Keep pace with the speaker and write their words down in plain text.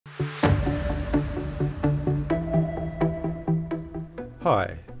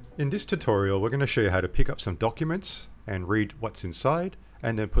Hi, in this tutorial we're going to show you how to pick up some documents and read what's inside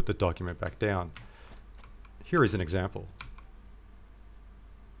and then put the document back down. Here is an example.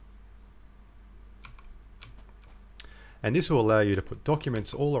 And this will allow you to put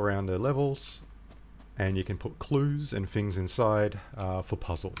documents all around the levels, and you can put clues and things inside for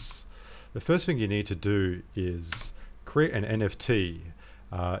puzzles. The first thing you need to do is create an NFT.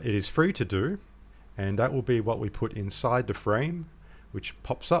 It is free to do, and that will be what we put inside the frame, which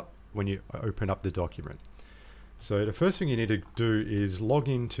pops up when you open up the document. So the first thing you need to do is log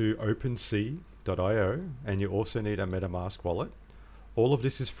into OpenSea.io, and you also need a MetaMask wallet. All of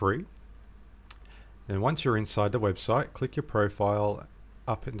this is free. And once you're inside the website, click your profile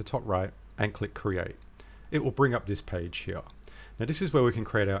up in the top right and click create. It will bring up this page here. Now this is where we can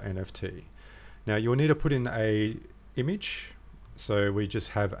create our NFT. Now you'll need to put in a image. So we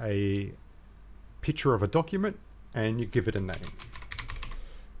just have a picture of a document and you give it a name.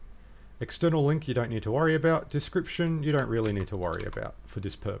 External link you don't need to worry about. Description you don't really need to worry about for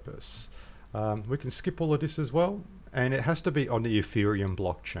this purpose. We can skip all of this as well, and it has to be on the Ethereum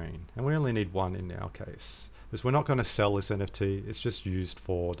blockchain, and we only need one in our case because we're not going to sell this NFT. It's just used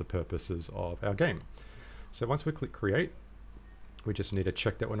for the purposes of our game. So once we click create, we just need to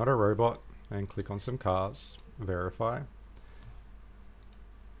check that we're not a robot and click on some cars, verify,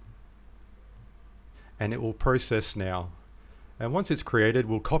 and it will process now. And once it's created,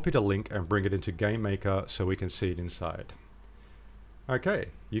 we'll copy the link and bring it into Game Maker so we can see it inside. Okay,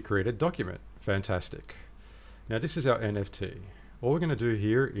 you created a document. Fantastic. Now this is our NFT. All we're going to do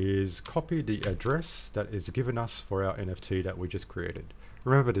here is copy the address that is given us for our NFT that we just created.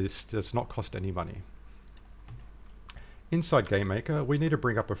 Remember, this does not cost any money. Inside Game Maker, we need to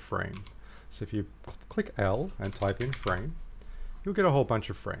bring up a frame. So if you click L and type in frame, you'll get a whole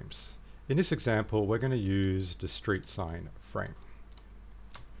bunch of frames. In this example, we're going to use the street sign frame.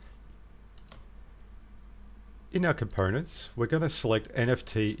 In our components, we're going to select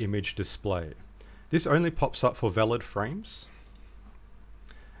NFT image display. This only pops up for valid frames.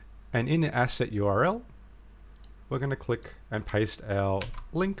 And in the asset URL, we're going to click and paste our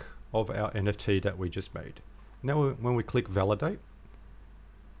link of our NFT that we just made. Now when we click validate,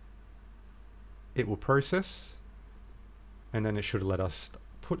 it will process, and then it should let us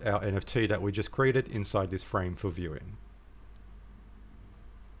put our NFT that we just created inside this frame for viewing.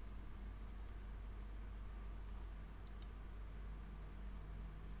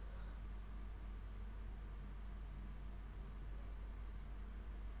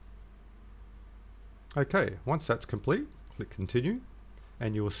 Okay, once that's complete, click continue,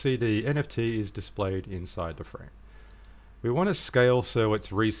 and you will see the NFT is displayed inside the frame. We want to scale so it's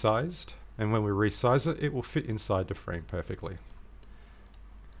resized, and when we resize it, it will fit inside the frame perfectly.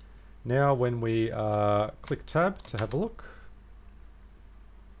 Now when we click tab to have a look,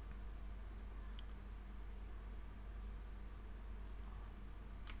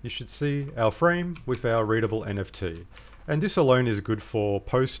 you should see our frame with our readable NFT. And this alone is good for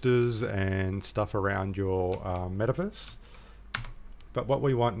posters and stuff around your metaverse. But what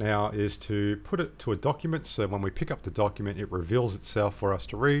we want now is to put it to a document, so when we pick up the document, it reveals itself for us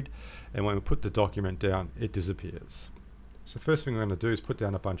to read, and when we put the document down, it disappears. So first thing we're going to do is put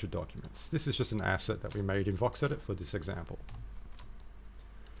down a bunch of documents. This is just an asset that we made in VoxEdit for this example.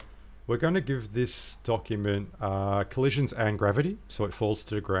 We're going to give this document collisions and gravity, so it falls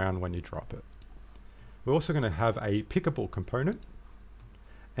to the ground when you drop it. We're also going to have a pickable component,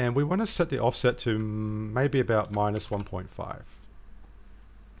 and we want to set the offset to maybe about -1.5,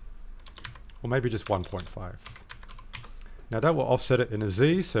 or maybe just 1.5. Now that will offset it in a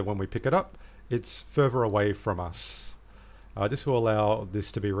Z, so when we pick it up, it's further away from us. This will allow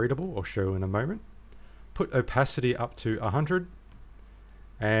this to be readable, or show in a moment. Put opacity up to 100,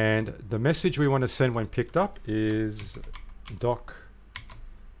 and the message we want to send when picked up is doc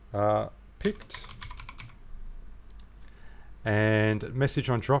picked. And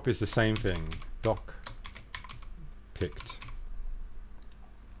message on drop is the same thing, doc picked.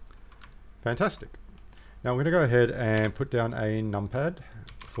 Fantastic. Now we're going to go ahead and put down a numpad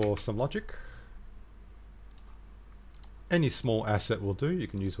for some logic. Any small asset will do, you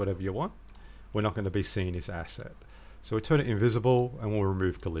can use whatever you want. We're not going to be seeing this asset. So we turn it invisible and we'll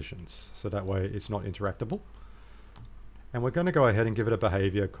remove collisions. So that way it's not interactable. And we're going to go ahead and give it a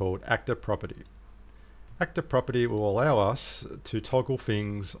behavior called active property. Active property will allow us to toggle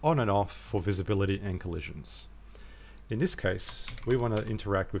things on and off for visibility and collisions. In this case, we want to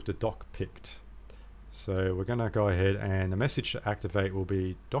interact with the doc picked. So we're going to go ahead, and the message to activate will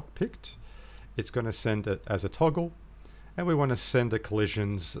be doc picked. It's going to send it as a toggle, and we want to send the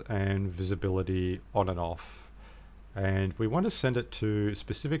collisions and visibility on and off and we want to send it to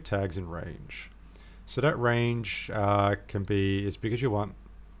specific tags in range. So that range can be as big as you want.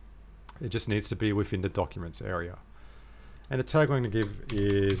 It just needs to be within the documents area. And the tag I'm going to give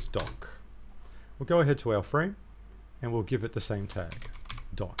is doc. We'll go ahead to our frame and we'll give it the same tag,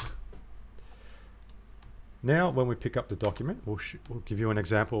 doc. Now when we pick up the document, we'll give you an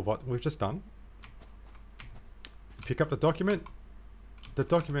example of what we've just done. Pick up the document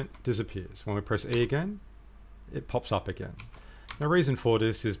disappears. When we press E again, it pops up again. The reason for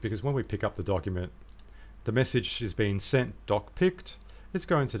this is because when we pick up the document, the message is being sent doc picked. It's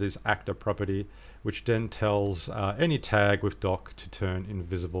going to this actor property, which then tells any tag with doc to turn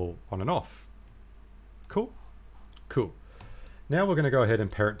invisible on and off. Cool? Cool. Now we're going to go ahead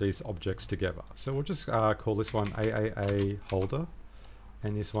and parent these objects together. So we'll just call this one AAA holder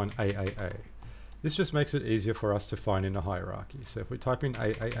and this one AAA. This just makes it easier for us to find in the hierarchy. So if we type in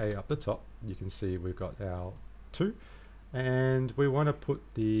AAA up the top, you can see we've got our 2, and we want to put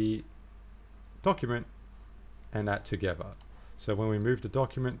the document and that together. So when we move the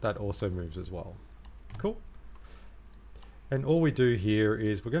document, that also moves as well. Cool. And all we do here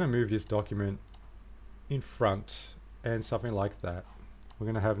is we're going to move this document in front and something like that. We're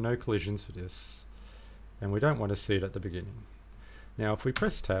going to have no collisions for this, and we don't want to see it at the beginning. Now if we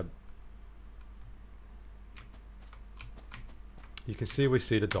press tab, you can see we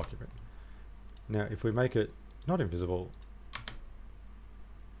see the document. Now if we make it not invisible,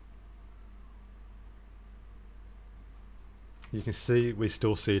 you can see we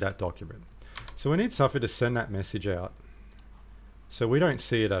still see that document. So we need something to send that message out so we don't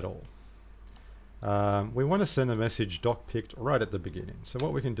see it at all. We want to send a message doc picked right at the beginning. So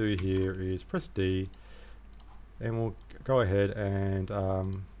what we can do here is press D, and we'll go ahead and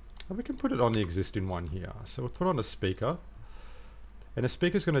we can put it on the existing one here. So we'll put on a speaker, and the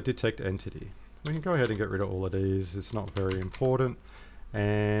speaker is going to detect entity. We can go ahead and get rid of all of these. It's not very important.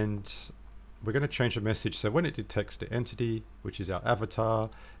 And we're going to change the message. So when it detects the entity, which is our avatar,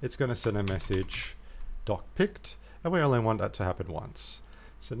 it's going to send a message doc picked, and we only want that to happen once.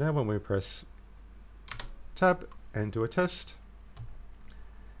 So now when we press tab and do a test,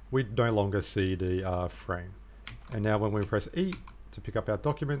 we no longer see the frame. And now when we press E to pick up our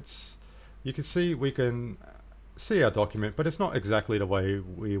documents, you can see we can see our document, but it's not exactly the way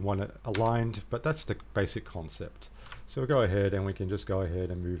we want it aligned, but that's the basic concept. So we'll go ahead and we can just go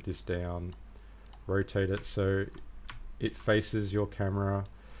ahead and move this down, rotate it so it faces your camera,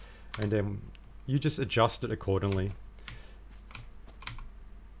 and then you just adjust it accordingly.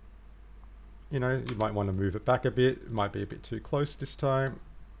 You know, you might want to move it back a bit. It might be a bit too close this time.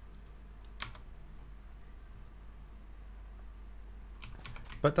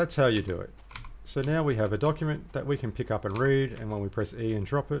 But that's how you do it. So now we have a document that we can pick up and read, and when we press E and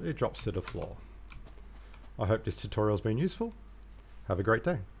drop it, it drops to the floor. I hope this tutorial has been useful. Have a great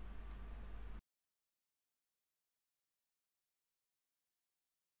day.